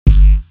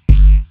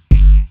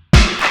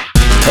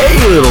Hey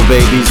little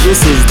babies,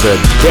 this is the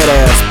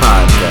Deadass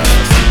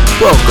podcast.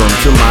 Welcome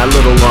to my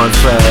little launch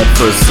pad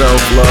for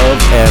self-love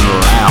and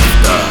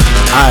laughter.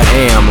 I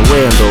am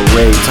Randall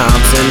Ray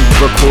Thompson,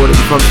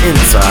 recording from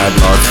inside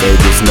Las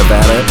Vegas,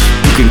 Nevada.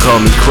 You can call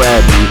me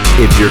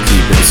Krabby if you're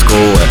keeping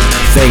score.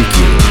 Thank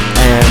you,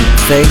 and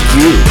thank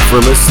you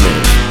for listening.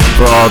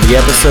 For all the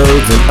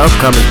episodes and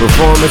upcoming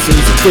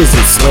performances,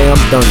 visit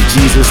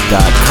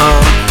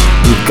slamdunkjesus.com.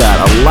 We've got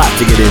a lot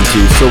to get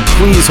into, so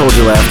please hold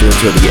your laughter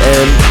until the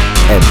end,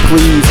 and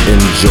please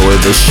enjoy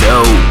the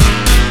show.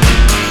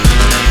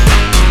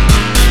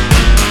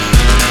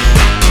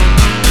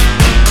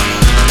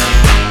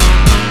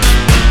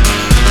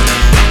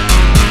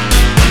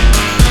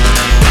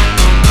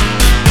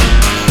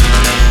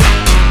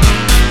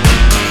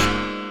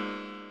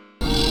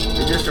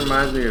 It just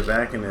reminds me of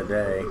back in the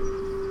day,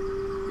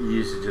 you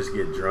used to just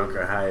get drunk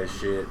or high as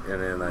shit,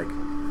 and then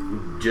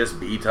just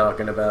be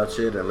talking about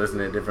shit and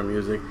listening to different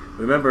music.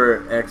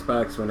 Remember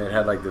Xbox when it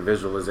had the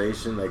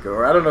visualization,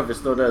 or I don't know if it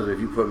still does, but if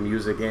you put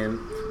music in,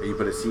 or you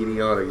put a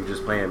CD on, or you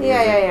just playing music.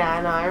 Yeah,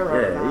 I know, I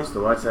remember that. I used to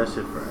watch that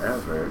shit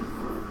forever.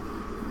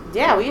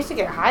 Yeah, we used to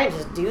get high and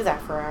just do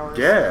that for hours.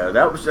 Yeah,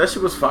 that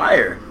shit was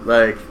fire.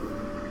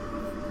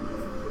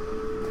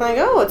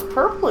 Oh, it's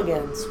purple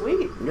again,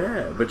 sweet.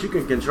 Yeah, but you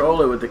can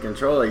control it with the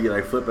controller. You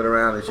flip it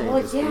around and change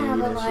the speed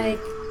and shit.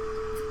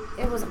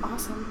 It was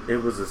awesome.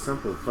 It was a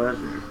simple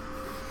pleasure.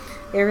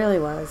 It really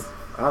was.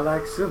 I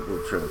like simple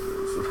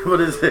truffles. What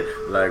is it?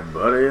 Like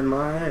butter in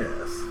my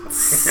ass.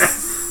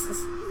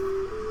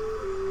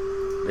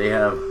 They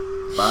have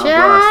Bob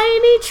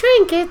Shiny Ross.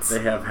 trinkets. They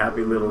have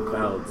Happy Little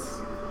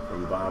Clouds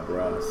from Bob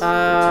Ross.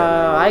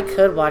 Oh, I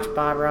could watch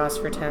Bob Ross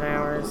for 10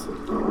 hours.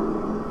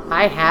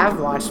 I have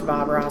watched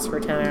Bob Ross for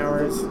 10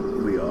 hours.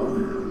 We all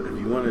have. If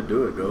you want to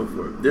do it, go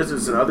for it. This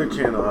is another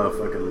channel I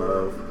fucking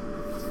love.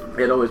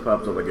 It always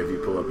pops up if you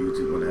pull up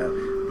YouTube on that,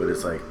 but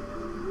it's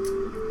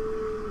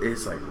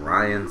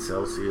Ryan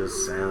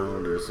Celsius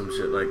sound or some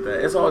shit like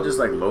that. It's all just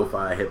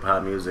lo-fi hip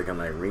hop music and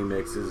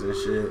remixes and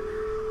shit.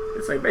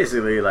 It's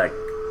basically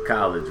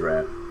college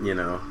rap,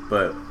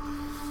 but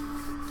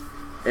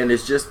and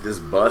it's just this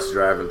bus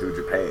driving through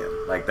Japan.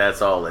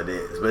 That's all it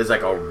is. But it's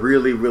a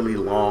really, really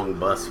long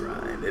bus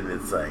ride, and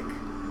it's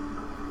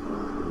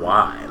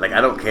why?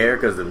 I don't care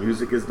because the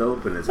music is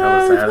dope and it's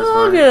hella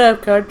satisfying. It's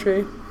up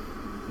country.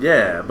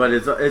 Yeah, but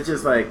it's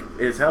just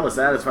it's hella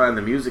satisfying.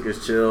 The music is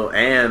chill,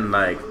 and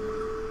at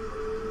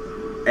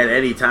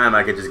any time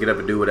I could just get up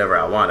and do whatever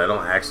I want. I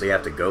don't actually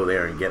have to go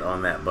there and get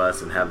on that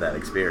bus and have that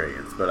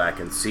experience, but I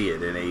can see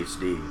it in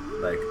HD,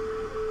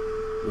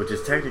 which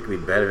is technically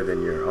better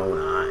than your own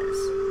eyes.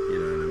 You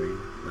know what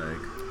I mean?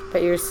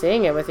 But you're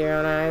seeing it with your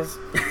own eyes.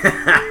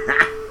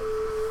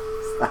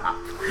 Stop.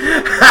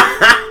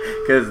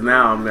 Because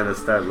now I'm gonna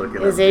start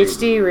looking. Is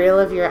HD real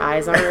if your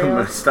eyes aren't real? I'm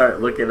gonna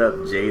start looking up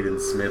Jaden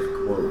Smith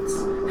quotes.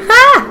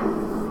 Ha!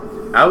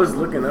 I was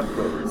looking up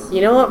quotes.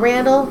 You know what,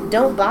 Randall?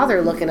 Don't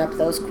bother looking up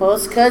those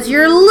quotes because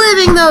you're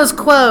living those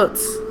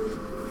quotes.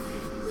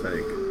 It's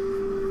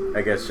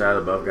I guess Shia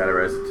LaBeouf got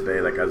arrested today.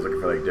 I was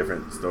looking for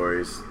different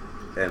stories,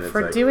 and it's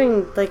for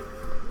doing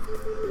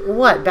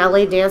what,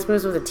 ballet dance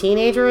moves with a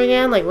teenager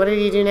again? What did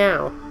he do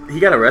now? He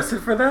got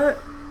arrested for that?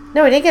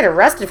 No, he didn't get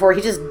arrested for it.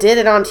 He just did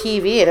it on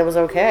TV and it was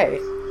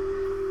okay.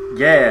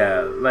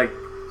 Yeah,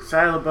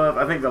 Shia LaBeouf,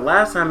 I think the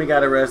last time he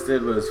got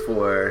arrested was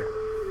for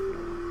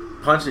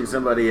punching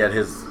somebody at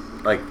his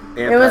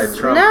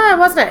anti-Trump. No, it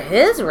wasn't at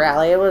his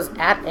rally. It was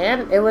at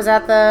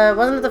the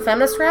wasn't it the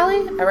feminist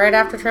rally right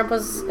after Trump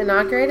was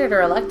inaugurated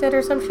or elected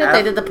or some shit?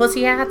 They did the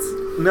pussy hats.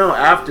 No,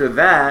 after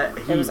that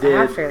he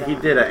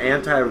did an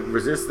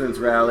anti-resistance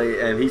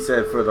rally, and he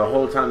said for the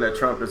whole time that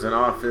Trump is in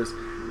office,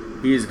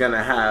 he's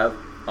gonna have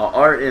an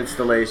art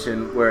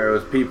installation where it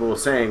was people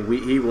saying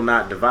he will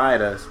not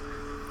divide us,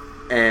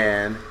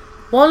 and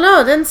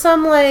then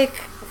some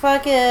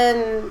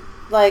fucking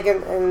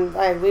and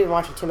we've been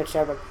watching too much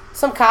show, but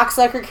some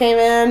cocksucker came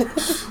in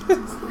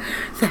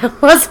that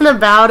wasn't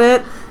about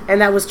it, and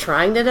that was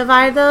trying to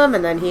divide them,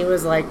 and then he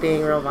was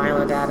being real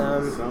violent at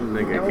him. Some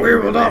nigga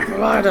will not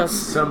divide us.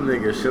 Some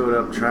nigga showed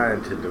up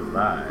trying to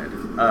divide.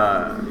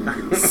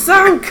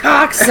 Some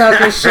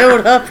cocksucker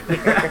showed up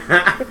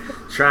here.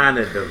 Trying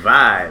to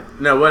divide.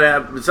 No, what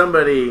happened?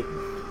 Somebody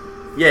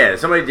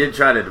did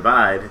try to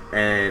divide,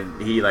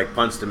 and he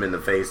punched him in the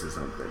face or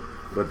something.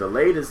 But the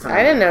latest time,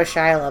 I didn't know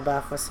Shia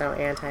LaBeouf was so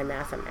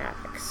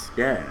anti-mathematics.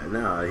 Yeah,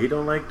 no, he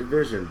don't like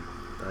division.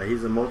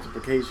 He's a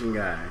multiplication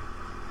guy.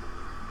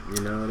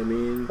 You know what I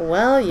mean?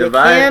 Well, you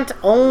can't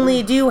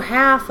only do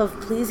half of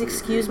 "Please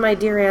excuse my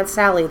dear Aunt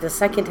Sally." The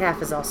second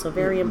half is also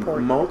very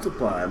important.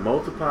 Multiply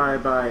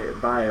by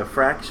a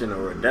fraction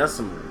or a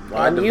decimal.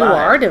 Why and divide? You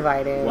are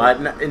dividing. Why?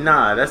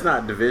 Nah, that's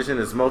not division.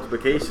 It's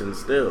multiplication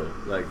still.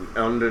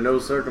 Under no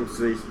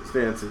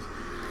circumstances.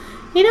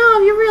 If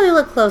you really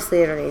look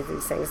closely underneath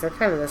these things, they're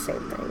kind of the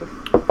same thing.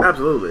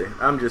 Absolutely.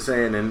 I'm just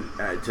saying,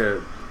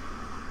 to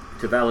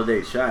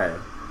validate Shia.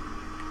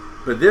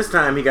 But this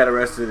time he got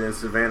arrested in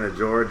Savannah,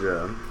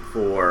 Georgia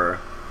for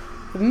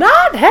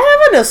not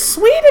having a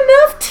sweet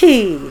enough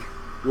tea.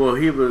 Well,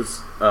 he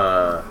was.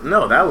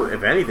 No, that would,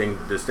 if anything,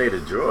 the state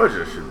of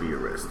Georgia should be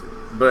arrested.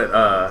 But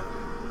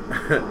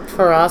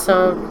For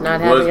also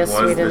not having a was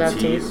sweet the enough tea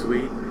tea.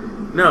 sweet?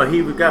 No,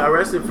 he got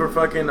arrested for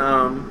fucking.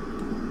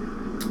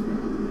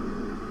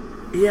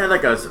 He had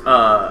like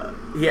a.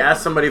 He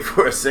asked somebody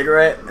for a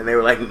cigarette, and they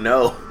were like,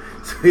 "No."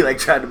 So he like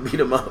tried to beat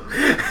him up.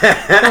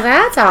 Well,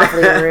 that's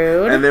awfully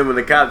rude. And then when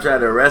the cop tried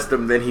to arrest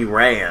him, then he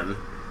ran.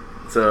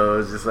 So it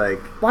was just like,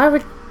 why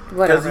would?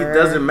 Whatever. because he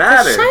doesn't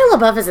matter. Shia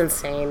LaBeouf is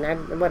insane.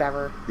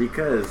 Whatever.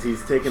 Because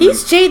he's taking.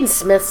 He's Jaden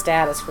Smith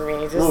status for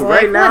me. Just Well,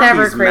 like right now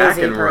whatever he's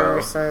crazy McEnroe.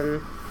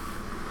 person.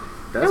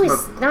 That's No,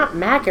 he's not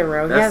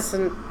McEnroe. He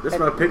hasn't That's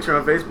my picture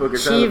on Facebook.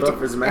 It's achieved Shia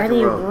LaBeouf as any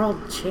McEnroe.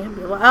 world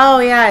champion. Oh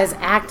yeah, his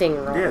acting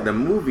role. Yeah, the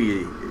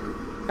movie.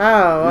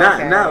 Oh,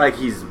 okay. Not like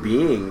he's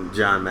being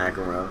John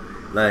McEnroe.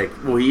 Like,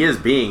 well, he is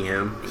being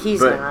him.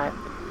 He's but not.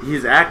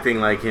 He's acting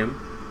like him.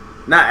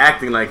 Not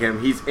acting like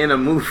him. He's in a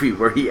movie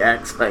where he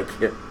acts like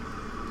him.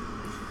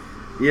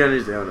 You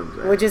understand what I'm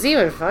saying? Which is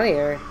even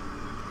funnier.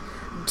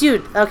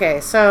 Dude, okay,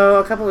 so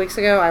a couple weeks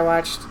ago I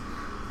watched,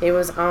 it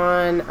was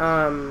on,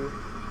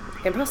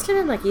 it must have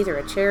been like either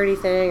a charity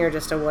thing or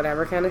just a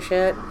whatever kind of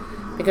shit,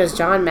 because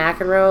John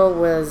McEnroe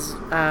was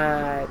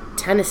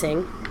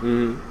tennising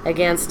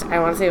against, I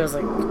want to say it was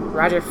like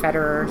Roger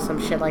Federer or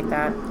some shit like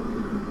that.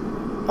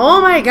 Oh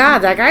my god,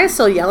 that guy is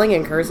still yelling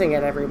and cursing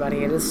at everybody.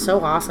 It is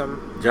so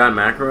awesome. John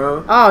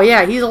McEnroe? Oh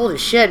yeah, he's old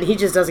as shit and he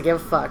just doesn't give a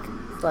fuck.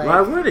 Like,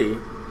 Why would he?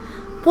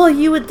 well,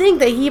 you would think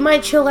that he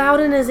might chill out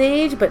in his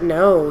age, but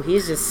no,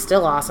 he's just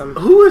still awesome.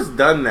 Who has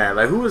done that?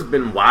 Like, who has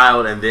been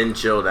wild and then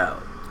chilled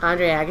out?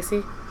 Andre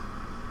Agassi?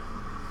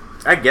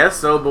 I guess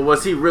so, but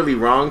was he really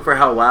wrong for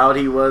how wild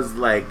he was?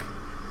 Like,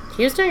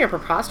 He was doing a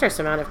preposterous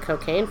amount of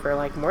cocaine for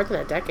like more than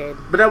a decade.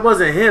 but that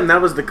wasn't him.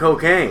 That was the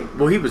cocaine.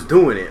 Well, he was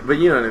doing it, but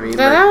you know what I mean.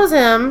 No, that was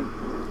him.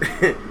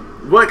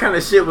 What kind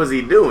of shit was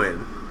he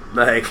doing?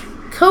 Like,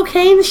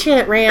 Cocaine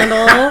shit,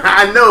 Randall.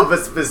 I know, but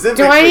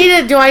specifically, Do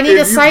I need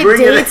to if you cite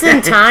bring it- dates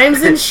and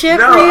times and shit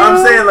No, for you?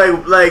 I'm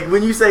saying like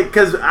when you say,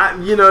 because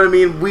you know what I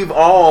mean. We've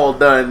all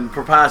done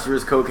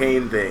preposterous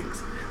cocaine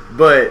things,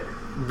 but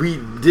we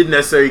didn't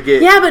necessarily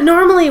get. Yeah, but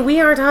normally we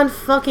aren't on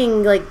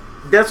fucking like.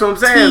 That's what I'm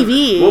saying.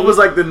 TV. What was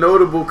like the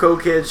notable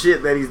cokehead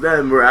shit that he's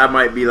done where I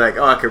might be like,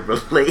 oh, I could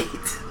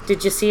relate?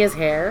 Did you see his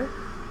hair?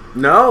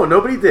 No,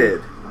 nobody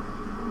did.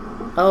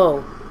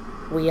 Oh,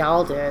 we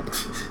all did.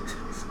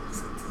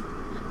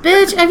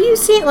 Bitch, have you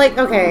seen like?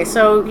 Okay,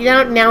 so you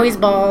know now he's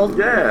bald.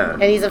 Yeah.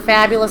 And he's a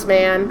fabulous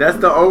man. That's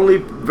the only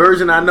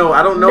version I know.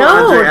 I don't know.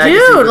 No, Andre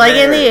Agassi's dude, like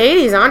in the hair.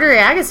 80s, Andre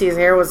Agassi's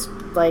hair was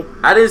like.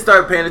 I didn't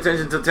start paying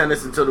attention to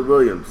tennis until the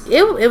Williams.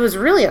 It was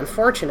really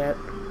unfortunate.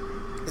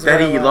 is That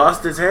what he it was.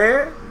 lost his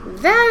hair?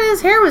 That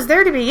his hair was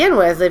there to begin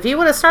with. If he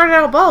would have started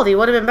out bald, he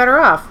would have been better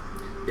off.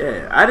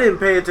 Yeah. I didn't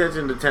pay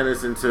attention to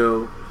tennis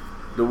until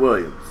the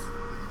Williams.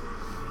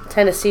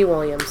 Tennessee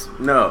Williams.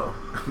 No.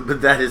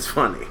 But that is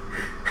funny.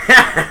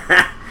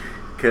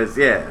 Because,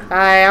 yeah.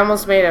 I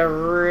almost made a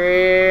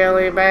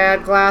really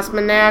bad glass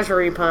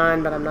menagerie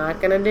pun, but I'm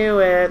not gonna do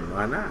it.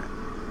 Why not?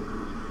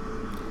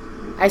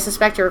 I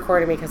suspect you're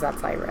recording me because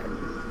that's I read.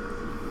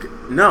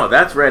 No,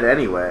 that's red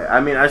anyway.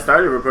 I mean, I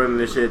started recording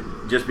this shit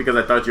just because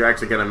I thought you were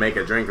actually going to make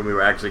a drink and we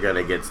were actually going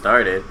to get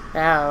started.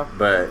 Oh.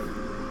 But,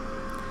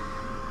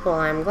 Well,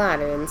 I'm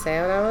glad I didn't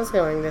say what I was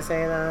going to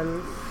say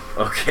then.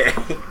 okay.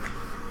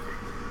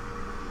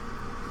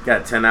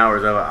 Got 10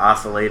 hours of an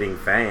oscillating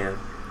fan.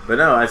 But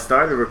no, I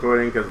started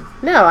recording because...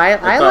 No, I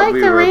thought like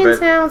we the were a rain bit-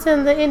 sounds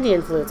and the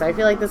Indian flutes. I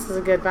feel like this is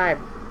a good vibe.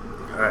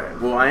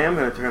 Alright, well, I am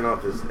going to turn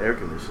off this air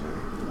conditioner.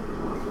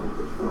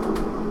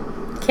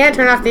 Can't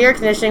turn off the air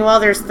conditioning while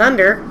there's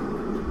thunder.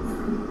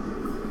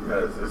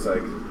 Because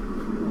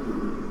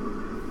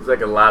it's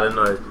like a lot of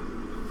noise.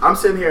 I'm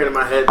sitting here in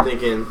my head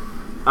thinking,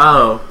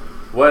 oh,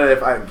 what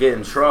if I get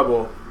in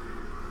trouble?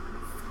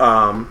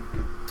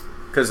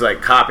 Because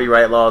like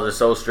copyright laws are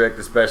so strict,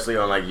 especially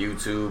on like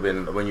YouTube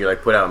and when you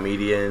like put out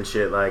media and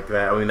shit like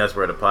that. I mean, that's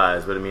where it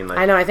applies, but I mean, like,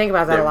 I know, I think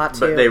about that a lot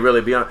too. But they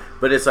really be on.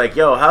 But it's like,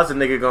 yo, how's a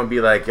nigga gonna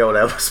be like, yo,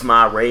 that was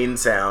my rain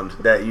sound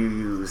that you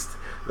used?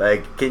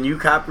 Like, can you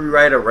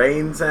copyright a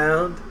rain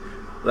sound?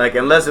 Like,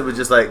 unless it was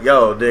just like,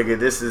 yo, nigga,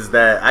 this is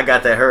that, I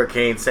got that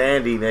Hurricane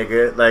Sandy,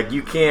 nigga. Like,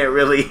 you can't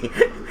really...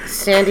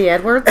 Sandy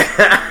Edwards?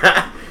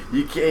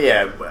 You can't,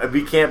 yeah,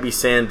 we can't be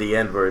Sandy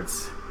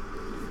Edwards.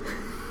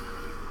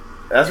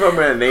 That's what I'm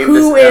going to name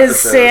Who this is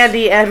episode.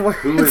 Sandy Edwards?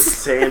 Who is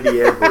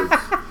Sandy Edwards?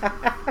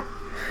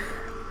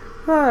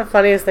 One of the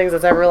funniest things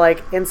that's ever,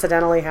 like,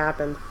 incidentally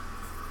happened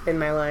in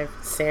my life.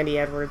 Sandy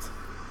Edwards.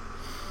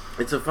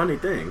 It's a funny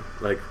thing.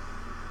 Like,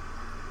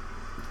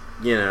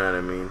 you know what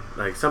I mean?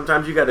 Like,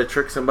 sometimes you got to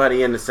trick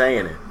somebody into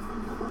saying it.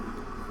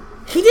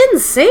 He didn't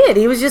say it.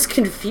 He was just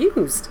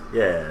confused.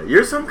 Yeah,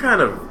 you're some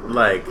kind of,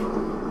 like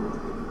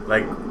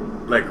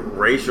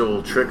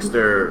racial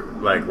trickster,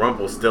 like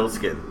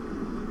Rumpelstiltskin.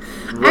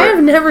 I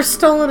have never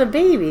stolen a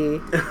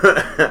baby.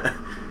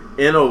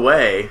 In a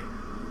way.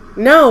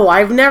 No,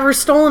 I've never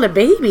stolen a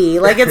baby.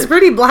 Like, it's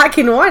pretty black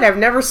and white. I've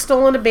never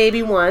stolen a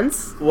baby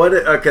once. What?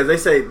 Because they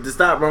say to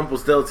stop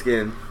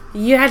Rumpelstiltskin,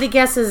 You had to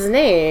guess his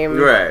name.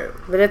 Right.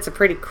 But it's a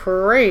pretty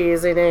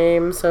crazy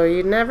name, so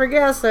you'd never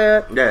guess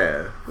it.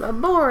 Yeah. A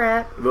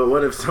Borat. But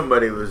what if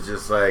somebody was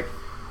just like,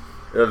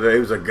 he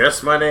was like,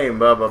 guess my name,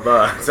 blah, blah,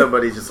 blah.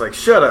 Somebody's just like,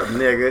 shut up,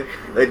 nigga.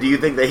 Like, do you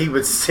think that he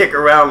would stick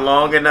around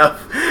long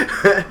enough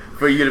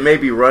for you to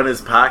maybe run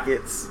his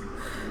pockets?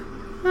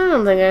 I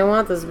don't think I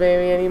want this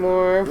baby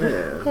anymore.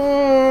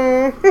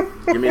 Yeah.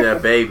 Give me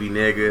that baby,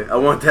 nigga. I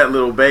want that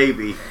little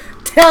baby.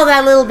 Tell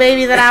that little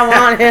baby that I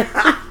want him.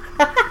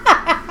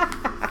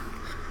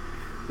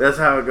 That's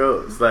how it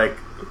goes. Like,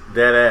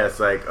 Deadass.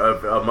 Like,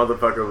 a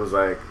motherfucker was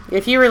like...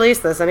 If you release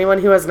this, anyone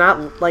who has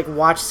not, like,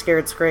 watched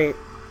Scared Straight,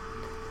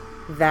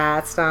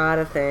 that's not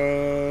a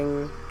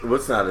thing.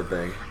 What's not a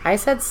thing? I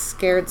said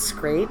Scared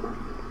Straight.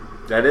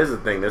 That is a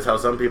thing. That's how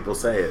some people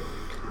say it.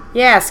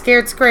 Yeah,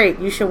 Scared Straight.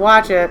 You should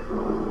watch it.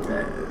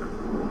 Yeah.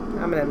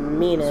 I'm gonna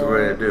mean it. That's what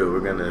we're gonna do. We're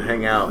gonna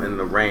hang out in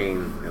the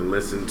rain and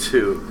listen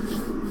to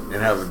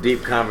and have a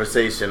deep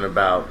conversation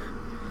about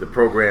the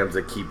programs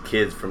that keep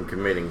kids from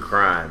committing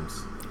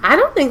crimes. I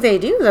don't think they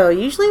do, though.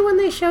 Usually when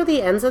they show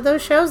the ends of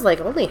those shows,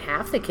 like, only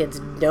half the kids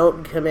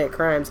don't commit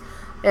crimes.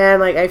 And,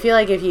 like, I feel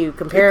like if you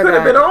compare that... It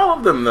could have been all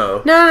of them,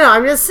 though. No,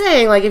 I'm just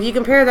saying, like, if you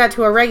compare that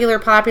to a regular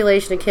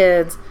population of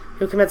kids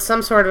who commit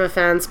some sort of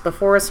offense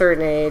before a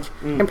certain age,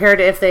 compared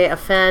to if they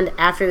offend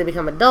after they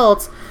become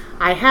adults,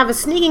 I have a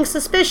sneaking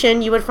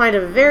suspicion you would find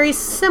a very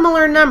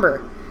similar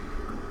number.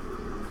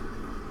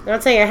 I'm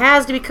not saying it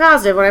has to be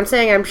causative. What I'm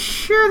saying, I'm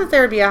sure that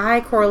there would be a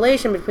high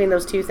correlation between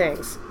those two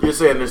things. You're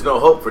saying there's no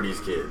hope for these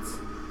kids.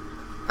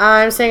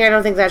 I'm saying I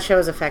don't think that show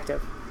is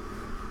effective.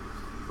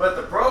 But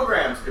the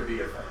programs could be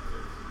effective.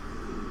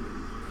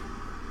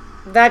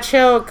 That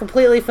show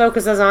completely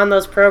focuses on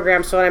those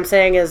programs, so what I'm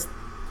saying is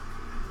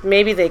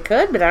maybe they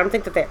could, but I don't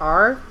think that they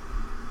are.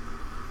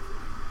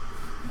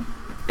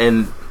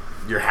 And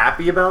you're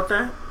happy about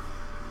that?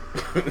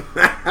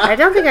 I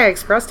don't think I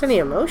expressed any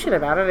emotion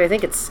about it. I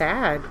think it's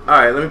sad.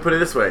 Alright, let me put it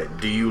this way.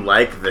 Do you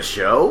like the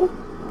show?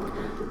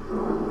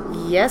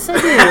 Yes, I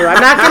do.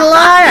 I'm not gonna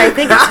lie. I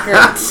think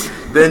it's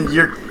great. Then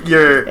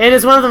you're It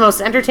is one of the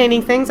most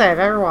entertaining things I've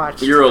ever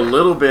watched. You're a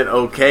little bit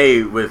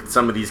okay with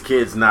some of these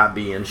kids not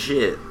being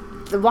shit.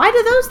 Why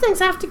do those things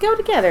have to go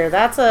together?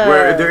 That's a...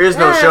 Where there is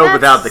no show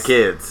without the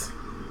kids.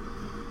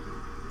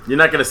 You're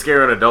not going to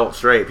scare an adult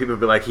straight. People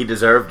be like, he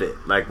deserved it.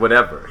 Like,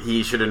 whatever.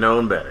 He should have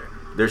known better.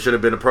 There should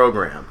have been a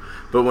program.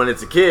 But when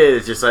it's a kid,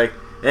 it's just like,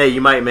 hey,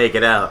 you might make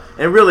it out.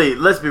 And really,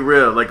 let's be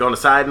real. Like, on a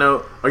side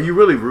note, are you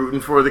really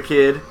rooting for the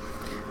kid?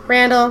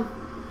 Randall,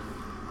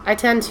 I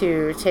tend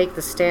to take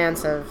the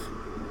stance of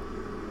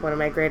one of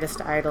my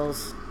greatest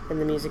idols in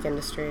the music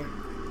industry.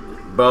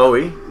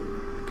 Bowie.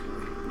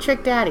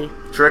 Trick Daddy.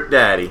 Trick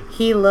Daddy.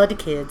 He loved the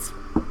kids.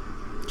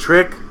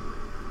 Trick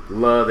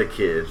love the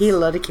kids. He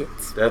loved the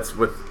kids.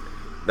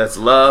 That's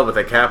love with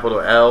a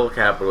capital L,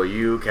 capital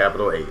U,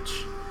 capital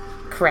H.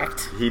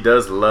 Correct. He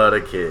does love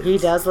the kids. He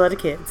does love the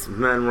kids. There's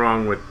nothing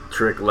wrong with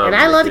Trick loving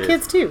and I the love kids. the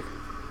kids too.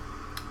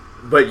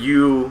 But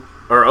you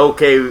are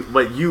okay,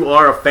 but you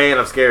are a fan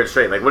of Scared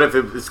Straight. Like, what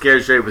if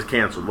Scared Straight was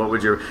canceled? What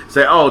would you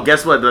say? Oh,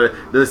 guess what?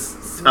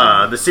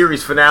 The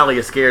series finale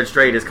of Scared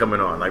Straight is coming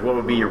on. Like, what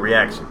would be your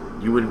reaction?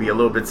 You wouldn't be a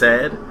little bit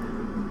sad?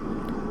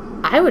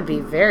 I would be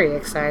very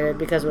excited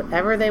because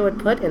whatever they would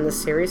put in the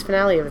series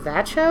finale of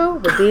that show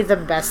would be the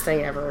best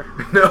thing ever.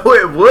 No,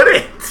 it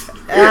wouldn't.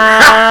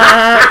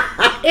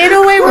 In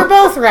a way, we're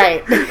both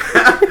right.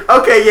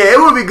 Okay, yeah, it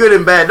would be good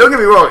and bad. Don't get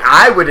me wrong.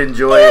 I would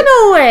enjoy it. In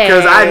a way.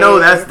 Because I know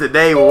that's the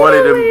day where one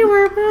of them,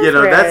 we're both you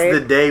know, right. that's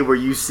the day where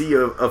you see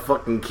a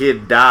fucking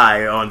kid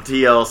die on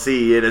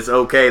TLC and it's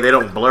okay. They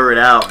don't blur it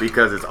out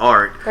because it's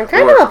art. I'm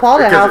kind of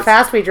appalled at how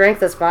fast we drank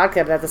this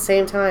vodka, but at the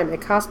same time,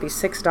 it cost me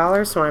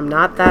 $6, so I'm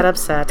not that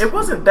upset. It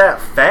wasn't that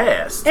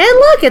fast. And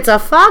look, it's a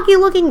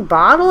foggy-looking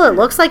bottle. It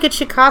looks like it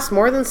should cost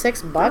more than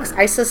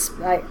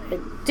 $6.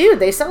 Dude,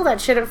 they sell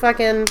that shit at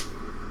fucking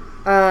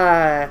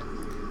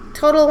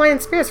Total Wine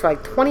and Spirits for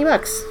like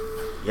 $20.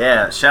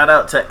 Yeah, shout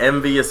out to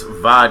Envious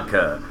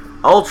Vodka.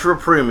 Ultra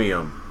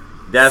Premium.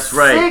 That's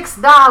right.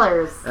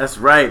 $6. That's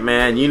right,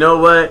 man. You know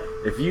what?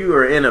 If you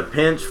are in a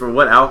pinch for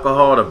what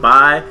alcohol to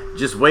buy,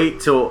 just wait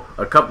till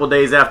a couple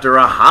days after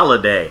a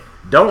holiday.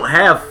 Don't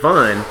have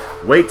fun.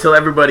 Wait till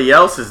everybody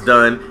else is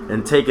done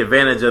and take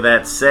advantage of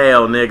that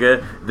sale,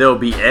 nigga. They'll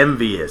be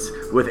envious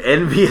with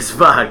Envious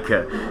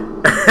Vodka.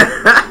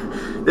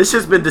 This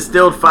has been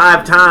distilled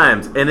 5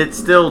 times, and it's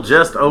still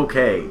just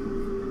okay.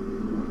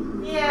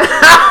 Yeah,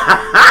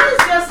 that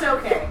is just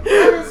okay.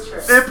 That is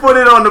true. They put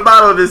it on the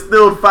bottle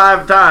distilled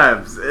 5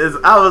 times.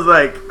 I was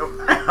like,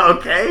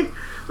 okay.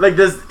 Like,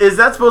 is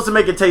that supposed to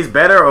make it taste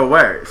better or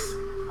worse?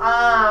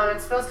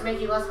 It's supposed to make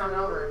you less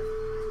hungover.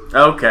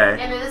 Okay.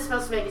 And it is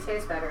supposed to make it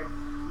taste better.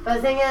 But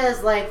the thing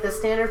is, like, the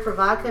standard for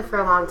vodka for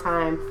a long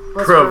time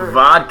was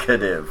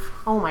provocative.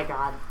 Oh my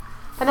god.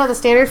 I know the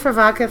standard for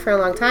vodka for a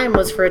long time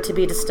was for it to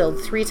be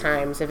distilled 3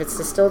 times. If it's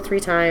distilled 3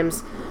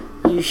 times,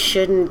 you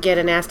shouldn't get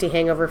a nasty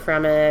hangover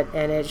from it,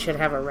 and it should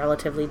have a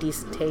relatively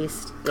decent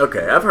taste.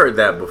 Okay, I've heard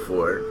that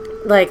before.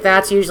 Like,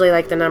 that's usually,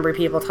 like, the number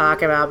people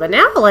talk about. But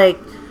now, like,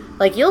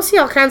 Like, you'll see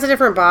all kinds of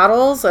different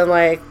bottles and,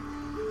 like,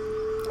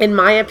 in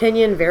my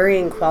opinion,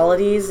 varying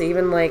qualities,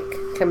 even, like,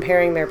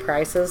 comparing their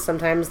prices.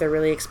 Sometimes they're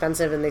really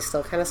expensive and they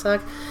still kind of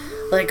suck.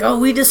 Like, oh,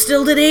 we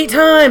distilled it 8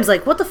 times.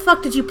 Like, what the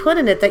fuck did you put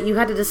in it that you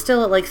had to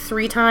distill it, like,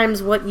 3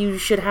 times what you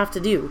should have to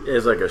do?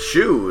 It's like a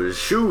shoe. It's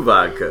shoe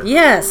vodka.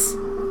 Yes.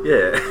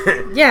 Yeah.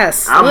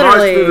 Yes, I literally.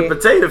 marched through the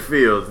potato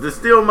fields.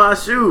 Distill my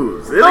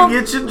shoes. It'll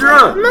get you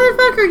drunk.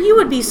 Motherfucker, you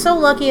would be so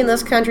lucky in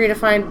this country to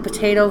find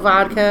potato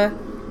vodka.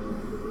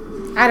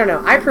 I don't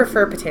know. I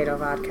prefer potato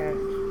vodka.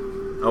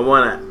 I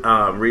want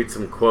to read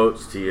some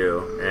quotes to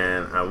you,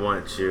 and I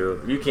want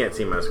you... You can't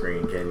see my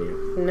screen, can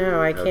you?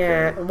 No, I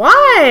can't. Okay.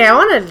 Why? I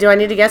want to... Do I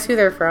need to guess who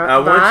they're from? I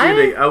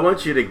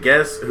want you to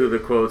guess who the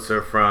quotes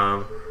are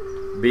from,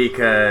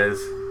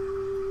 because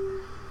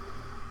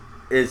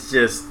it's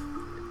just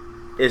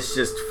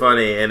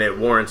funny, and it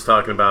warrants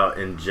talking about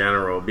in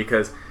general,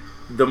 because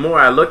the more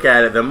I look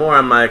at it, the more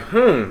I'm like,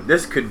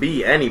 this could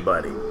be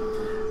anybody.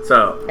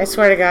 So I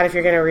swear to God, if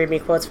you're going to read me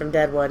quotes from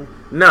Deadwood,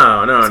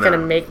 no. It's going to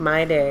make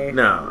my day.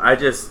 No, I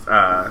just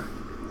want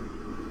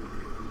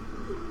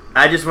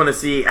to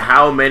see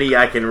how many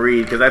I can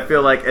read, because I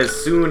feel like as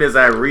soon as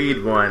I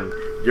read one,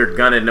 you're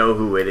going to know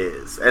who it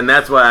is. And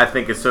that's what I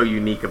think is so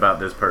unique about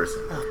this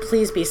person. Oh,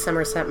 please be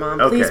Somerset Mom.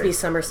 Okay. Please be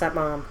Somerset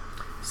Mom.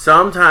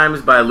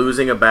 Sometimes by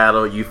losing a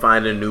battle, you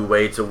find a new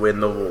way to win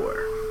the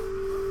war.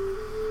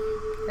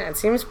 That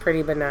seems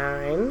pretty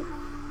benign.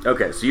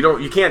 Okay, so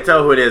you can't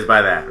tell who it is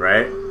by that,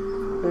 right?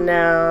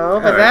 No,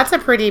 but All right. That's a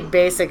pretty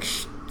basic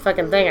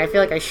fucking thing. I feel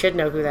like I should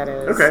know who that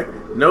is. Okay.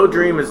 No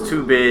dream is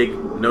too big.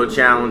 No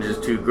challenge is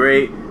too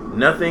great.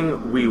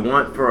 Nothing we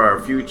want for our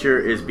future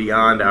is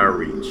beyond our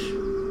reach.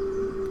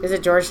 Is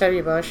it George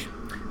W. Bush?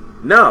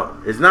 No,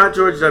 it's not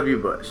George W.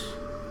 Bush.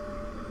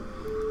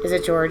 Is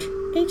it George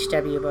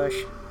H.W.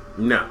 Bush?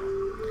 No.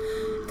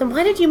 Then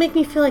why did you make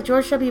me feel like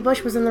George W.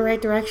 Bush was in the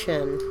right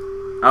direction?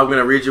 I'm going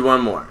to read you one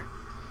more.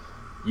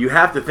 You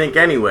have to think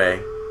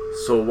anyway,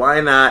 so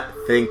why not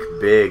think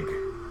big?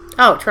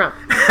 Oh, Trump.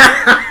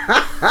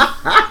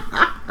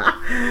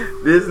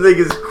 This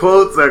nigga's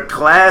quotes are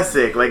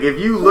classic. Like, if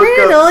you look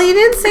Randall, you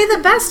didn't say the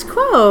best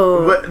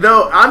quote. But,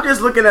 no, I'm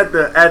just looking at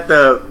the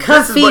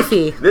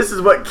Covfefe. This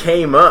is what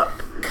came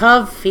up.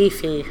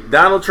 Covfefe.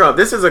 Donald Trump.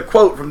 This is a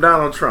quote from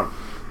Donald Trump.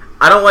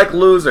 I don't like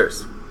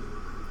losers.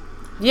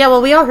 Yeah,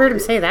 well, we all heard him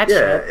say that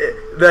shit.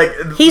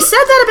 He said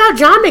that about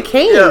John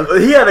McCain. Yeah,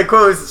 he had a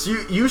quote.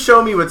 You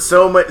show me with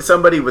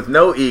somebody with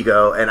no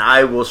ego, and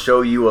I will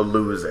show you a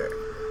loser.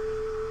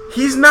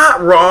 He's not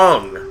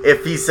wrong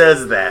if he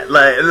says that.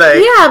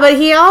 Yeah, but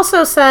he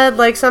also said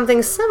like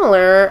something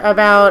similar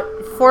about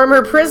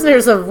former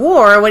prisoners of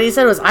war. What he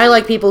said was, "I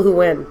like people who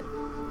win.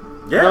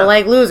 Yeah. I don't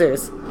like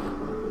losers."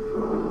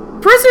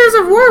 Prisoners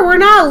of war were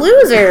not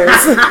losers.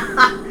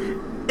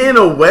 In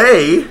a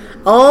way.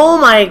 Oh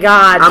my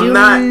God! Do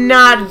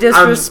not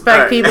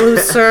disrespect people who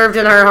served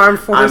in our armed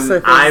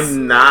forces.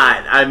 I'm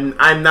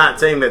not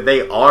saying that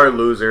they are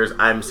losers.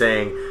 I'm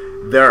saying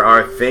there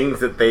are things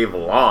that they've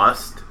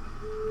lost.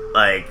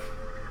 Like,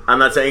 I'm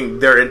not saying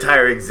their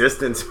entire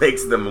existence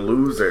makes them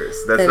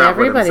losers. That's then not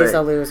what I'm saying. everybody's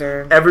a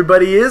loser.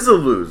 Everybody is a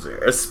loser,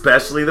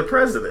 especially the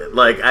president.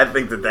 Like, I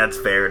think that that's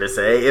fair to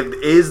say.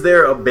 Is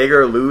there a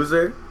bigger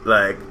loser?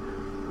 Like,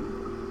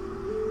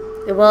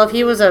 well, if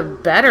he was a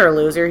better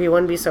loser, he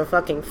wouldn't be so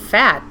fucking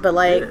fat. But,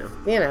 like,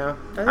 you know.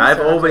 I've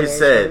always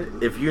said,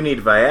 if you need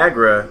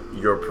Viagra,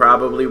 you're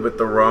probably with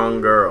the wrong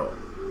girl.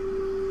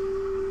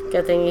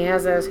 Good thing he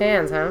has those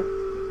hands, huh?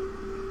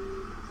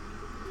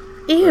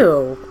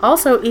 Ew.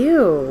 Also,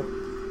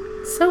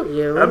 ew. So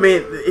ew. I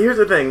mean, here's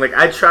the thing. Like,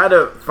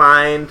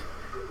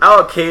 I'll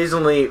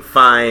occasionally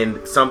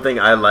find something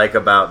I like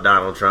about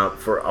Donald Trump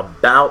for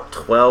about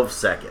 12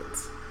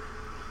 seconds.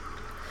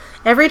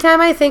 Every time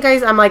I think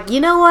I'm like,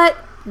 you know what?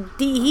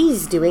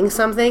 He's doing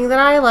something that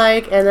I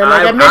like, and then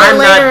like a minute I'm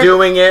later, not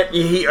doing it.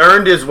 He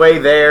earned his way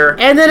there.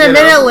 And then a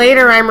minute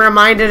later, I'm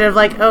reminded of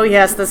like, oh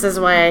yes, this is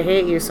why I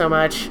hate you so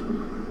much.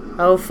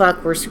 Oh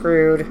fuck, we're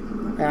screwed.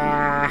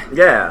 Ah.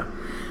 Yeah,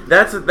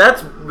 that's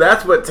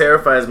what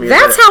terrifies me.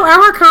 That's how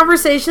our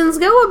conversations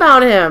go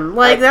about him.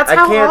 Like that's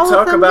how all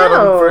of them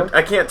go.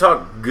 I can't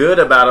talk good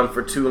about him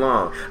for too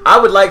long. I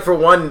would like for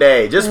one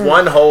day, just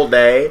one whole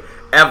day,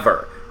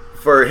 ever,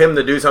 for him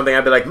to do something.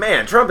 I'd be like,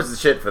 man, Trump is the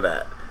shit for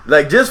that.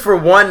 Like, just for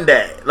one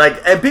day.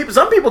 Like, and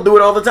some people do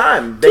it all the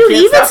time. They Dude,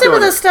 can't even stop some of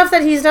doing the it. stuff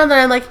that he's done that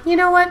I'm like, you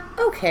know what?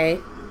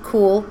 Okay,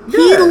 cool. Yeah.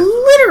 He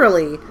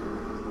literally,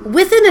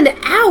 within an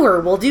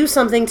hour, will do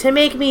something to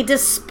make me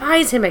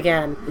despise him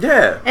again.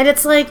 Yeah. And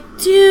it's like,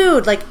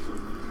 dude, like,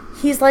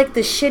 he's like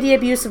the shitty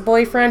abusive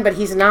boyfriend, but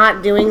he's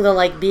not doing the,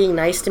 like, being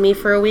nice to me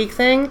for a week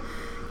thing.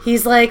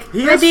 He's like,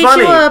 I beat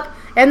you up,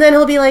 and then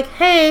he'll be like,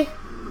 hey,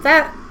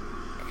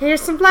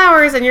 here's some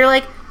flowers, and you're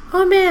like,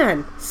 oh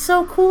man,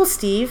 so cool,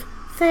 Steve.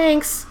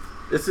 Thanks.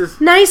 This is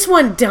nice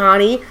one,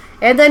 Donnie.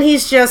 And then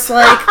he's just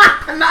like,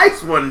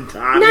 nice one,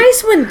 Donnie.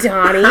 Nice one,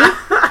 Donnie.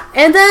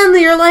 And then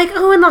you're like,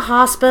 oh, in the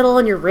hospital,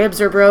 and your ribs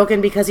are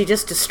broken because he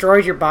just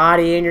destroyed your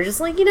body, and you're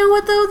just like, you know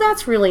what though?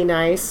 That's really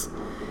nice.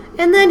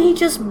 and then he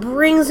just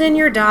brings in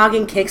your dog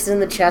and kicks it in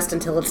the chest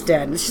until it's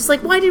dead. And it's just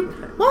like, why?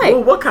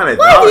 Well, what kind of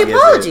why dog the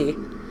apology? is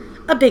it?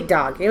 A big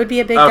dog. It would be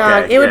a big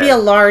dog. It would be a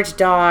large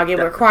dog. It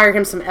would require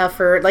him some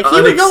effort. Like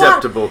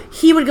Unacceptable.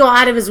 He would go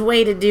out of his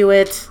way to do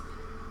it.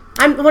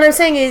 What I'm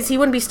saying is he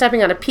wouldn't be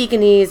stepping on a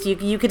Pekingese.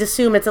 You could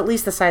assume it's at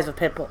least the size of a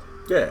pit bull.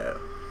 Yeah.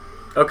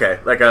 Okay.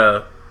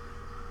 A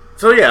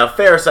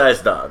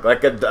fair-sized dog,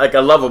 like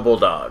a lovable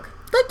dog.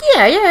 Like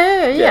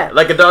yeah.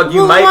 Like a dog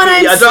you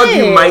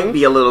might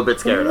be a little bit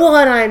scared of.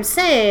 What I'm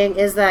saying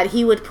is that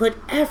he would put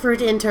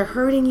effort into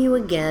hurting you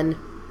again.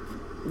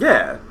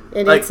 Yeah.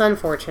 And it's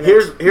unfortunate.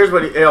 Here's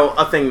what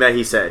a thing that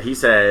he said. He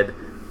said,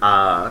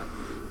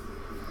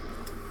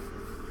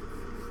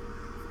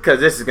 because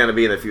this is going to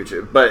be in the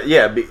future. But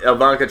yeah,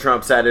 Ivanka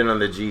Trump sat in on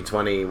the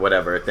G20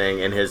 whatever thing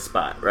in his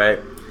spot, right?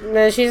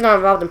 No, she's not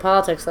involved in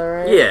politics though,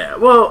 right? Yeah.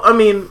 Well, I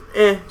mean,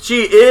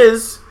 she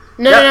is.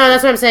 No,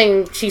 that's what I'm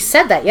saying. She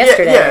said that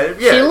yesterday.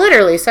 Yeah. She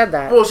literally said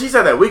that. Well, she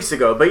said that weeks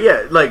ago. But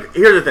yeah,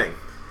 here's the thing.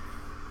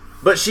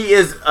 But she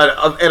is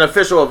an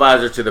official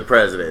advisor to the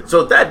president.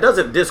 So that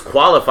doesn't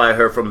disqualify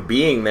her from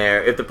being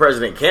there if the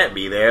president can't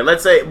be there.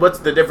 Let's say, what's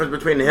the difference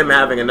between him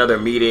having another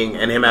meeting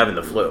and him having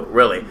the flu,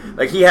 really?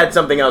 Like, he had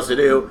something else to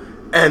do,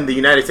 and the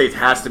United States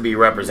has to be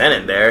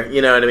represented there.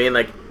 You know what I mean?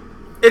 Like,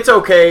 it's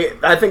okay.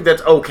 I think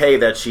that's okay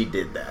that she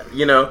did that,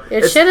 you know?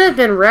 It should have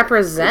been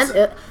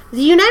represented.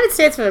 The United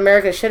States of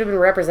America should have been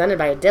represented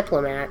by a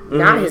diplomat,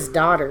 not his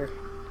daughter.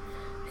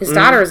 His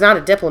daughter is not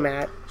a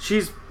diplomat.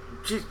 She's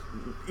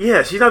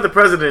not the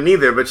president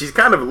either, but she's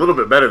kind of a little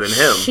bit better than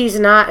him. She's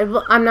not.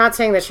 I'm not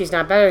saying that she's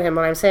not better than him.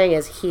 What I'm saying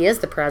is he is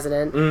the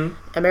president.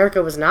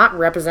 America was not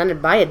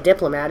represented by a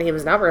diplomat. He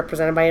was not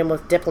represented by anyone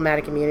with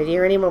diplomatic immunity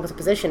or anyone with a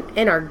position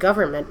in our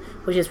government,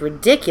 which is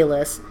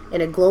ridiculous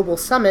in a global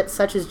summit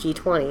such as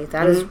G20.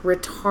 That is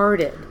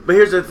retarded. But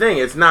here's the thing.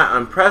 It's not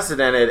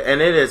unprecedented,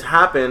 and it has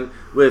happened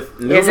with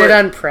numerous... Is it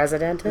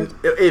unprecedented?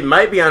 It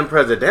might be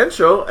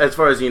unpresidential as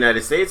far as the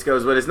United States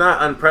goes, but it's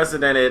not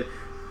unprecedented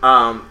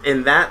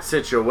in that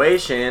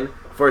situation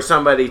for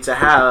somebody to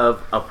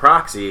have a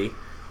proxy.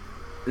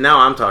 Now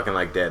I'm talking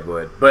like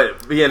Deadwood,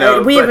 but you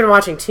know we have been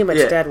watching too much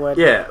Deadwood.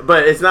 Yeah,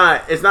 but it's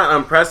not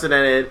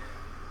unprecedented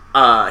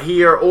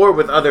here or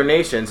with other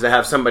nations to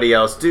have somebody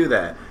else do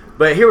that.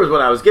 But here was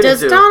what I was getting to.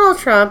 Does Donald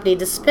Trump need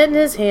to spit in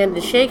his hand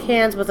to shake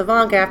hands with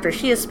Ivanka after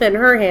she has spit in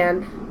her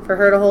hand for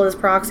her to hold his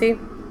proxy?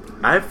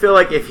 I feel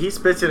like if he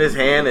spits in his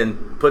hand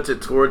and puts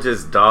it towards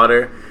his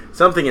daughter,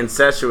 something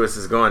incestuous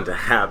is going to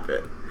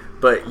happen.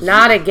 But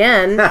not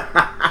again.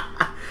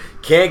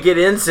 Can't get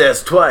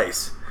incest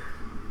twice.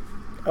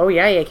 Oh,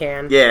 yeah, you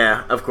can.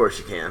 Yeah, of course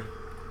you can.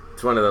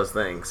 It's one of those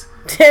things.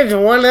 It's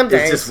one of them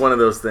things. It's just one of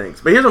those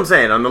things. But here's what I'm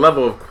saying, on the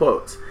level of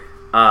quotes.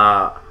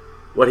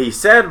 What he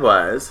said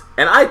was,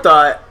 and I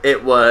thought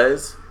it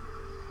was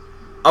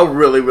a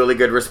really, really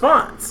good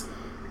response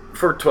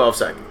for 12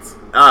 seconds.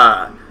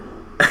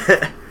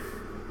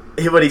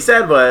 What he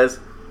said was,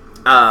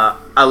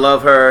 I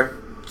love her.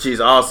 She's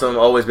awesome.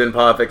 Always been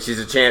perfect. She's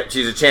a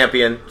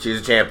champion.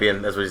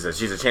 That's what he said.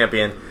 She's a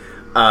champion.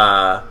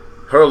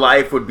 Her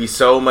life would be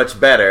so much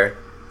better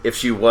if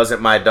she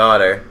wasn't my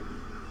daughter.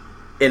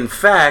 In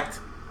fact,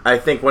 I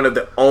think one of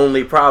the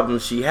only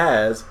problems she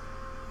has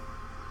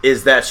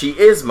is that she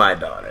is my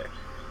daughter.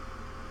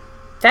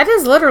 That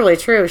is literally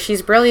true.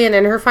 She's brilliant,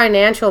 and her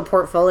financial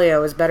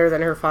portfolio is better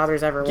than her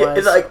father's ever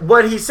was. Yeah, like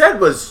what he said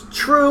was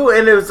true,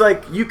 and it was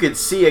like you could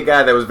see a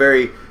guy that was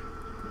very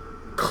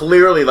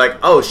clearly like,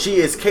 oh, she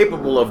is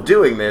capable of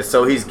doing this,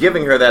 so he's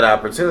giving her that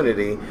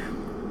opportunity.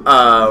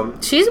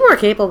 She's more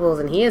capable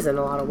than he is in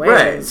a lot of ways.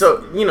 Right.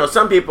 So, you know,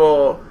 some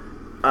people,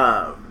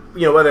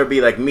 whether it be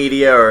like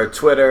media or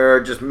Twitter, or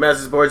just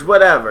message boards,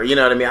 whatever, you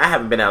know what I mean? I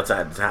haven't been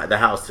outside the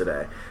house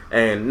today.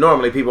 And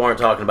normally people aren't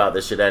talking about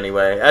this shit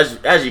anyway,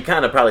 as you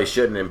kind of probably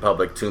shouldn't in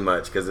public too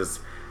much, because it's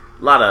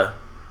a lot of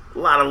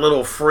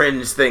little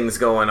fringe things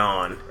going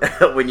on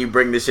when you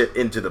bring this shit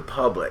into the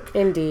public.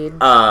 Indeed.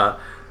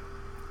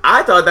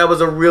 I thought that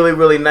was a really,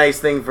 really nice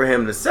thing for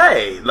him to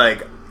say.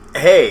 Like,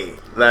 hey,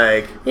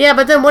 like... Yeah,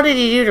 but then what did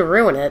he do to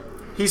ruin it?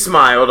 He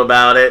smiled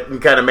about it and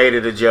kind of made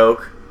it a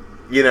joke.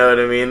 You know what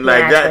I mean?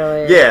 Like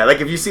naturally. That. Yeah, like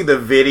if you see the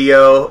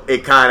video,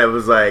 it kind of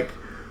was like...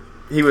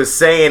 He was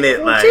saying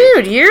it like...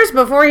 Dude, years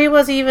before he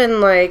was even,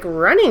 like,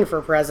 running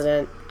for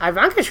president,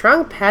 Ivanka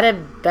Trump had a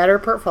better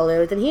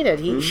portfolio than he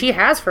did. She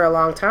has for a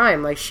long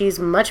time. Like, she's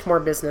much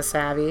more business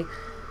savvy.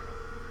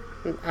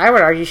 I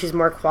would argue she's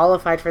more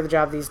qualified for the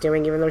job that he's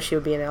doing, even though she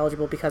would be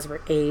ineligible because of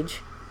her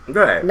age.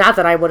 Right. Not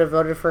that I would have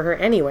voted for her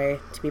anyway,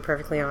 to be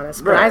perfectly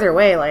honest. But either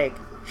way, like,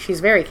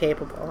 she's very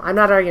capable. I'm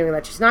not arguing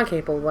that she's not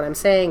capable. What I'm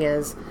saying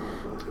is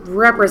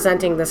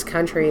representing this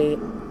country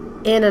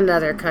in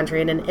another country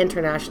in an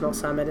international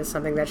summit is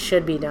something that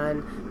should be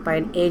done by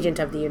an agent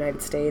of the United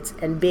States,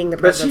 and being the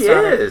president's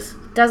daughter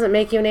doesn't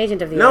make you an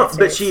agent of the United States.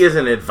 No, but she is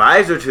an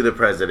advisor to the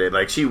president.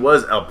 Like, she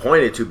was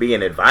appointed to be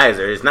an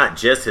advisor. It's not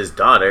just his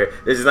daughter.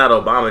 This is not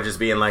Obama just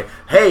being like,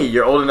 hey,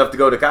 you're old enough to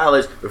go to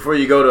college. Before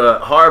you go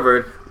to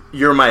Harvard,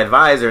 you're my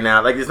advisor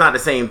now. Like, it's not the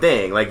same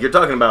thing. Like, you're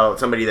talking about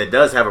somebody that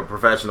does have a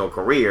professional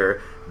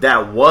career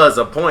that was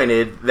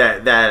appointed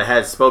that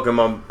had spoken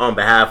on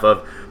behalf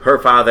of her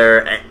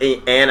father,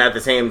 and at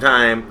the same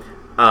time,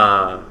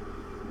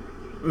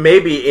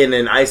 maybe in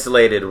an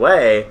isolated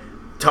way,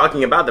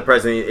 talking about the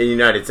president of the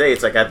United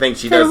States. Like, I think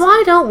she does. Then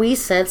why don't we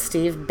send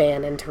Steve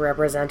Bannon to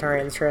represent our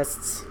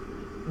interests?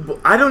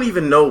 I don't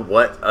even know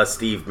what a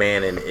Steve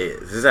Bannon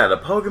is. Is that a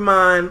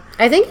Pokemon?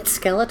 I think it's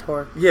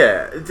Skeletor.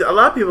 Yeah, a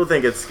lot of people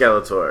think it's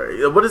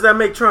Skeletor. What does that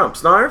make Trump?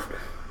 Snarf?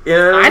 You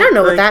know, I don't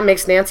know what that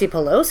makes Nancy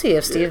Pelosi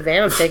if Steve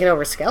Bannon's taking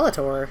over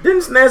Skeletor.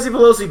 Didn't Nancy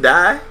Pelosi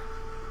die?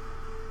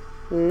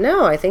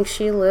 No, I think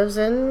she lives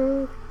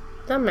in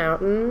the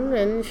mountain,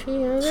 and she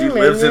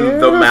lives in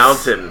the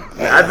mountain.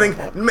 I think,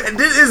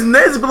 is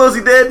Nancy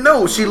Pelosi dead?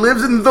 No, she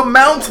lives in the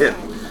mountain.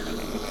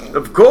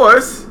 Of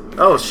course.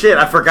 Oh shit,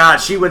 I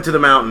forgot she went to the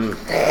mountain.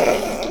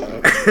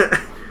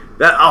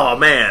 Oh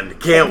man,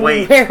 can't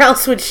wait. Where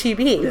else would she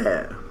be?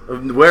 Yeah,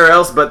 where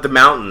else but the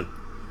mountain?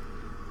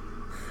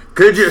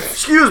 Could you,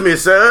 excuse me,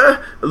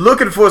 sir,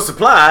 looking for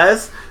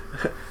supplies.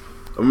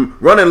 I'm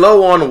running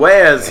low on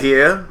wares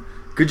here.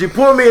 Could you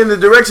point me in the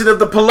direction of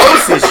the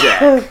Pelosi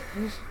shack?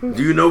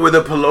 Do you know where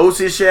the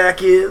Pelosi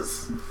shack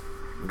is?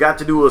 Got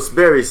to do a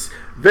very,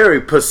 very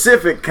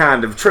Pacific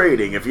kind of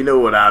trading, if you know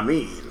what I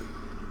mean.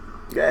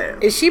 Yeah.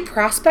 Is she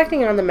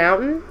prospecting on the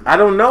mountain? I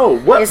don't know.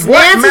 What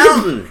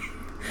mountain?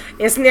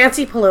 Is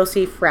Nancy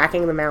Pelosi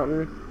fracking the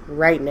mountain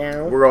right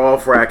now? We're all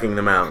fracking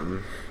the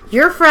mountain.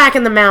 You're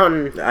fracking the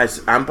mountain.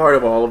 I'm part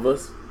of all of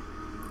us.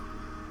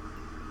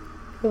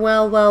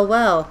 Well.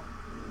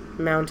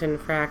 Mountain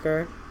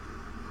fracker.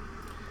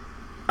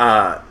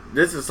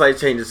 This is a slight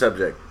change of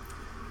subject.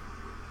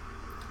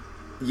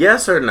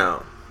 Yes or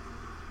no?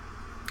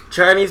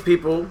 Chinese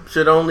people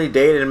should only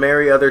date and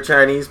marry other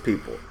Chinese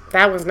people.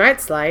 That was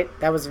Night Slight.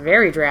 That was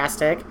very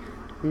drastic.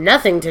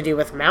 Nothing to do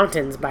with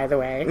mountains, by the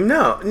way.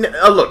 No.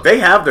 Look, they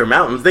have their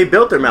mountains. They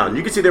built their mountain.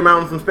 You can see their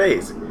mountain from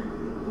space.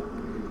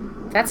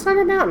 That's not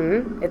a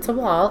mountain. It's a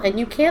wall, and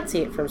you can't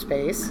see it from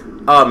space.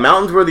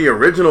 Mountains were the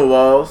original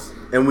walls,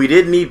 and we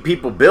didn't need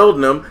people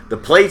building them. The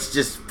plates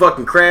just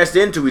fucking crashed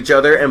into each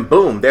other, and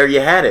boom, there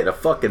you had it. A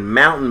fucking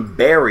mountain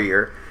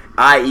barrier,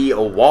 i.e.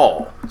 a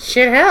wall.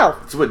 Shit hell.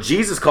 It's what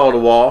Jesus called a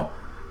wall.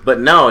 But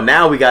no,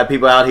 now we got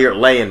people out here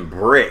laying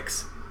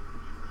bricks.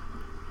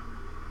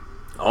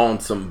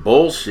 On some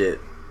bullshit.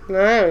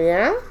 Oh,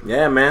 yeah?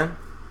 Yeah, man.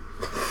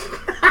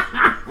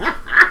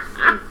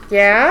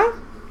 Yeah?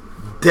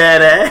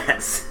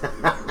 Deadass.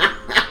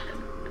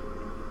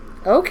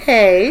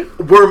 Okay.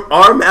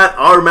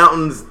 Our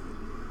mountains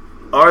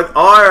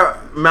are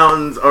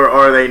mountains, or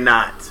are they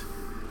not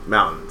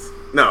mountains?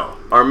 No.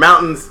 Our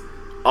mountains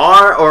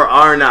are or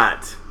are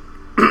not.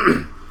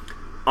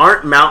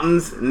 Aren't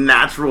mountains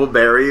natural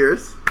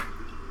barriers?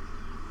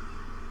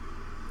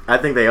 I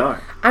think they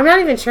are. I'm not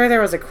even sure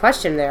there was a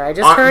question there. I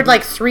just heard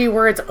like 3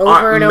 words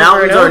over and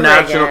over and over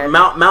again.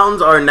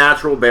 Mountains are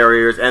natural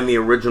barriers and the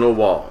original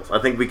walls. I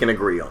think we can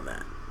agree on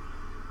that.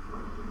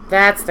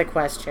 That's the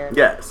question.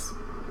 Yes.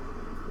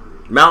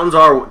 Mountains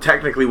are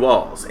technically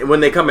walls. And when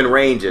they come in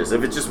ranges,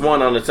 if it's just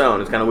one on its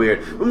own, it's kind of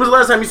weird. When was the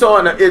last time you saw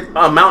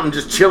a mountain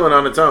just chilling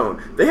on its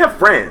own? They have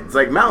friends.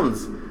 Like,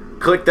 mountains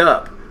clicked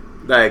up.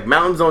 Like,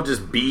 mountains don't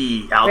just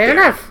be out there. They're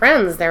not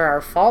friends. There are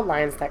fault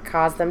lines that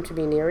cause them to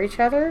be near each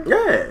other.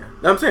 Yeah.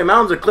 I'm saying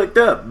mountains are clicked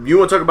up. You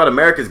want to talk about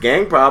America's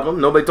gang problem?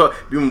 Nobody talks.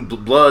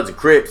 Bloods and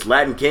Crips,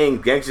 Latin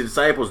Kings, Gangster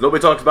Disciples.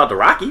 Nobody talks about the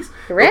Rockies.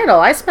 Randall,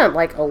 I spent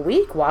like a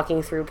week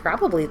walking through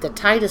probably the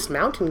tightest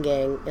mountain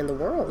gang in the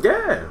world.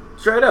 Yeah.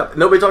 Straight up.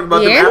 Nobody talked about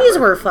the Andes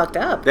were fucked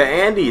up. The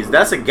Andes.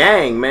 That's a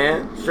gang,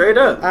 man. Straight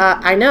up.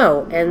 I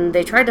know. And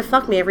they tried to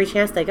fuck me every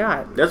chance they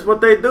got. That's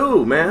what they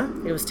do,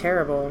 man. It was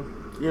terrible.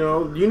 You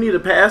know, you need a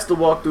pass to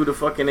walk through the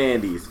fucking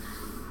Andes.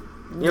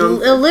 You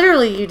know,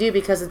 literally, you do,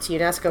 because it's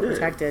UNESCO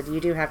protected.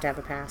 You do have to have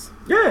a pass.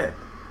 Yeah.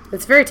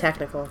 It's very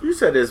technical. You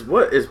said it's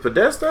what? Is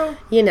Podesto?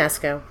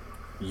 UNESCO.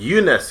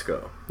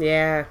 UNESCO.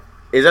 Yeah.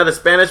 Is that a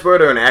Spanish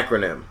word or an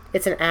acronym?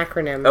 It's an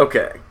acronym.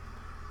 Okay.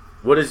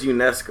 What is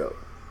UNESCO?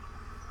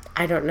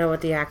 I don't know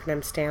what the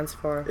acronym stands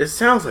for. It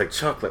sounds like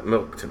chocolate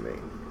milk to me.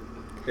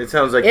 It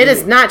sounds like... It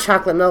is not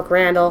chocolate milk,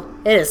 Randall.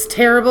 It is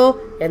terrible,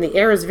 and the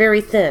air is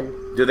very thin.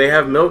 Do they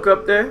have milk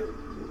up there?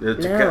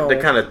 No. They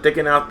kind of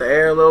thicken out the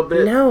air a little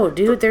bit? No,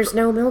 dude, there's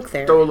no milk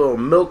there. Throw a little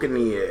milk in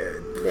the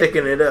air.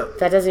 Thicken it up.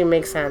 That doesn't even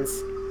make sense.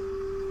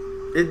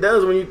 It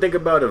does when you think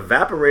about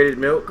evaporated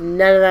milk.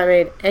 None of that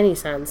made any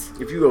sense.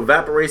 If you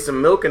evaporate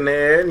some milk in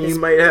there, and you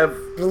might have...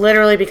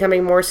 Literally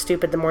becoming more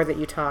stupid the more that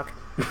you talk.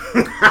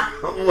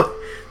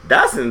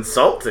 That's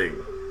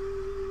insulting.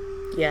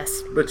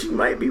 Yes. But you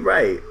might be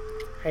right.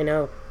 I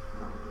know.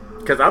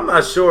 Because I'm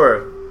not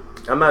sure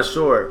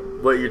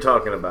what you're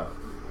talking about.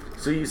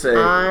 So you say...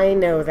 I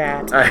know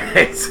that.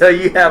 Alright, so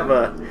you have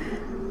a...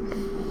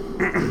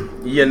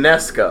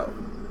 UNESCO.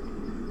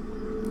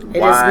 It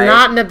is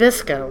not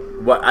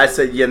Nabisco. What I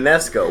said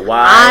UNESCO.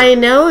 Why? I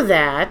know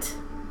that.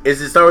 Is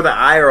it start with an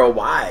I or a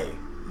Y?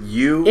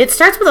 U? It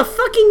starts with a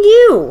fucking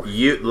U.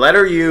 U.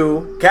 Letter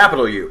U.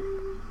 Capital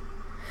U.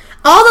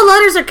 All the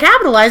letters are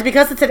capitalized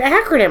because it's an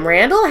acronym,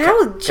 Randall.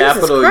 How? Jesus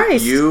Capital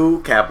Christ.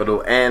 U,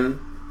 capital N.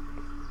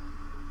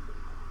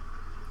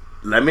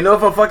 Let me know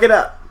if I fuck it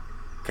up.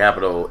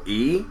 Capital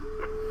E,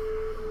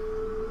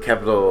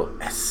 capital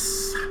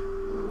S.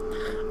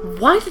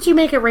 Why did you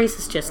make it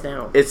racist just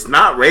now? It's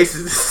not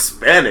racist, it's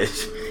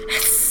Spanish.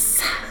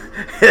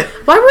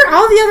 Why were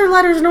all the other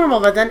letters normal,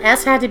 but then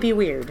S had to be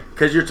weird?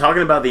 Because you're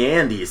talking about the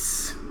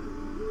Andes.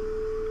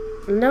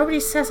 Nobody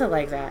says it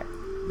like that.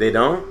 They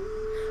don't?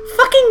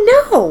 Fucking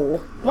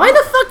no! Why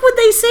the fuck would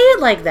they say it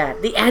like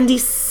that? The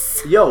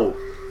Andes. Yo,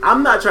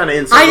 I'm not trying to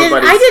insult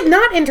nobody. I did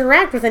not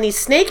interact with any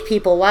snake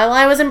people while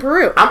I was in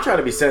Peru. I'm trying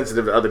to be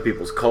sensitive to other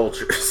people's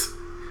cultures.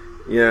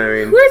 You know what I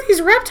mean? Who are these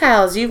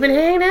reptiles you've been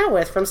hanging out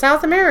with from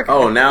South America?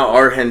 Oh, now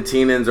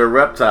Argentinians are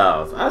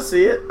reptiles. I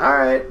see it. All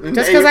right.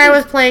 Just because I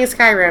was playing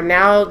Skyrim,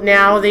 now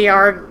the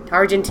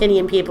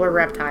Argentinian people are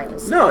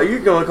reptiles. No, you're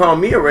going to call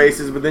me a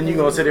racist, but then you're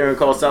going to sit here and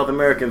call South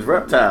Americans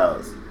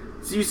reptiles.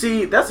 So you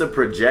see, that's a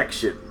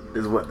projection,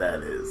 is what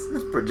that is.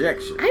 It's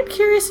projection. I'm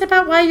curious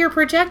about why you're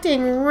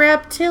projecting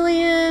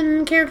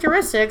reptilian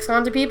characteristics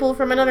onto people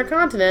from another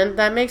continent.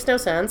 That makes no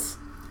sense.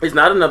 It's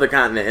not another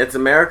continent. It's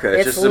America.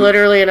 It's just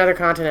literally another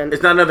continent.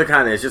 It's not another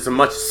continent. It's just a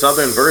much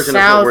southern version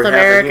of South what we're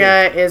having here.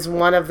 America is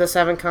one of the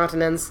 7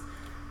 continents.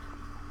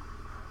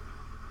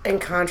 In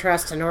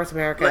contrast to North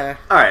America.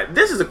 All right,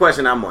 this is a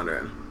question I'm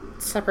wondering.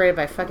 Separated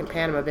by fucking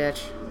Panama, bitch.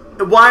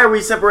 Why are we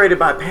separated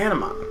by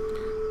Panama?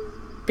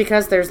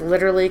 Because there's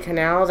literally a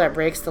canal that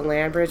breaks the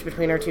land bridge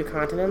between our 2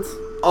 continents.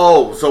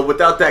 Oh, so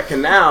without that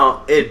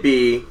canal, it'd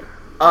be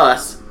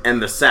us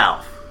and the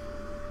South.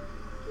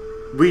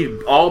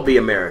 We'd all be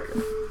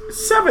America.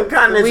 7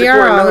 continents We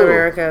according are all to who?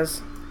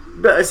 Americas.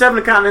 But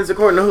 7 continents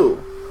according to who?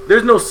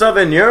 There's no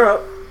Southern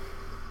Europe.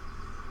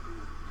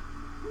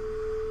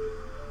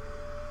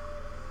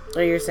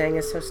 What you're saying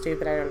is so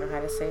stupid, I don't know how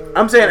to say it.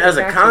 I'm saying as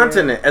a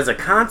continent. As a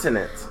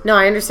continent. No,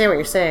 I understand what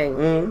you're saying.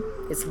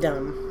 Mm-hmm. It's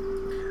dumb.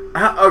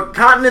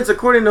 Continents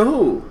according to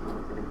who?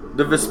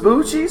 The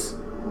Vespucci's?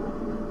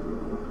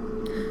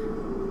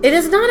 It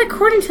is not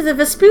according to the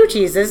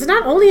Vespucci's. It's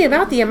not only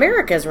about the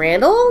Americas,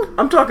 Randall.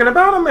 I'm talking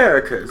about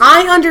Americas.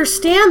 I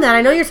understand that.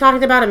 I know you're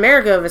talking about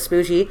Amerigo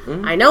Vespucci.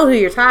 Mm-hmm. I know who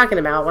you're talking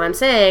about. What I'm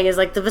saying is,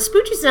 like, the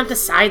Vespucci's don't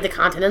decide the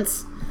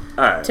continents.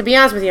 All right. To be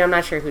honest with you, I'm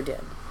not sure who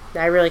did.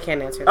 I really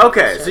can't answer that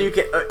Okay, question. so you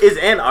can. Is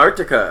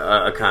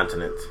Antarctica a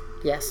continent?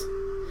 Yes.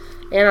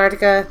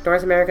 Antarctica,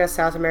 North America,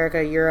 South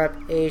America, Europe,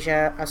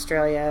 Asia,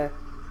 Australia,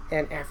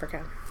 and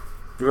Africa.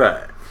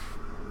 Right.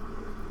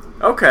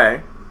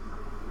 Okay.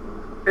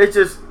 It's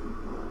just,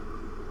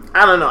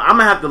 I don't know. I'm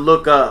gonna have to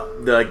look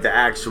up the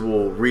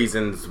actual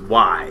reasons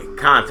why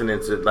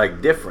continents are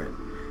like different,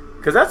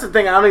 because that's the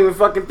thing I don't even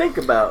fucking think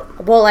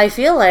about. Well, I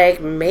feel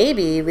like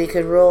maybe we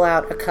could rule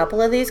out a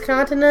couple of these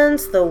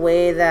continents the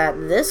way that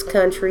this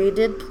country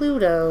did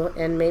Pluto,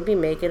 and maybe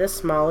make it a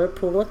smaller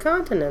pool of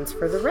continents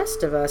for the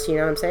rest of us. You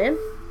know what I'm saying?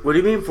 What do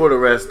you mean for the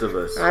rest of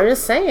us? I'm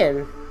just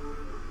saying.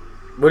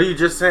 What are you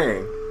just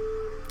saying?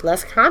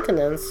 Less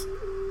continents.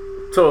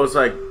 So it's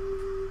like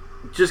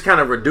just kind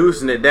of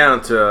reducing it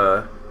down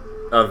to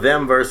a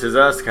them versus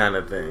us kind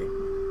of thing.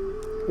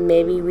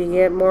 Maybe we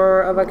get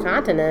more of a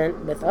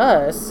continent with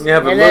us. Yeah,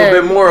 but a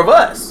little bit more of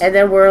us. And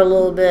then we're a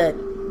little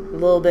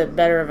bit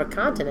better of a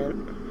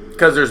continent.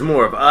 Because there's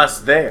more of us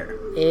there.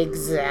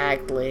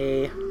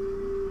 Exactly.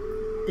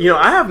 You know,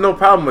 I have no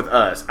problem with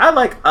us. I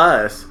like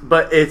us,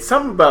 but it's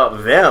something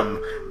about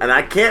them, and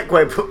I can't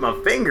quite put my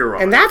finger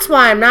on it. And that's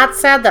why I'm not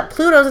sad that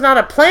Pluto's not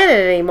a planet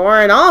anymore,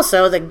 and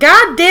also the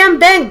goddamn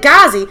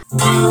Benghazi.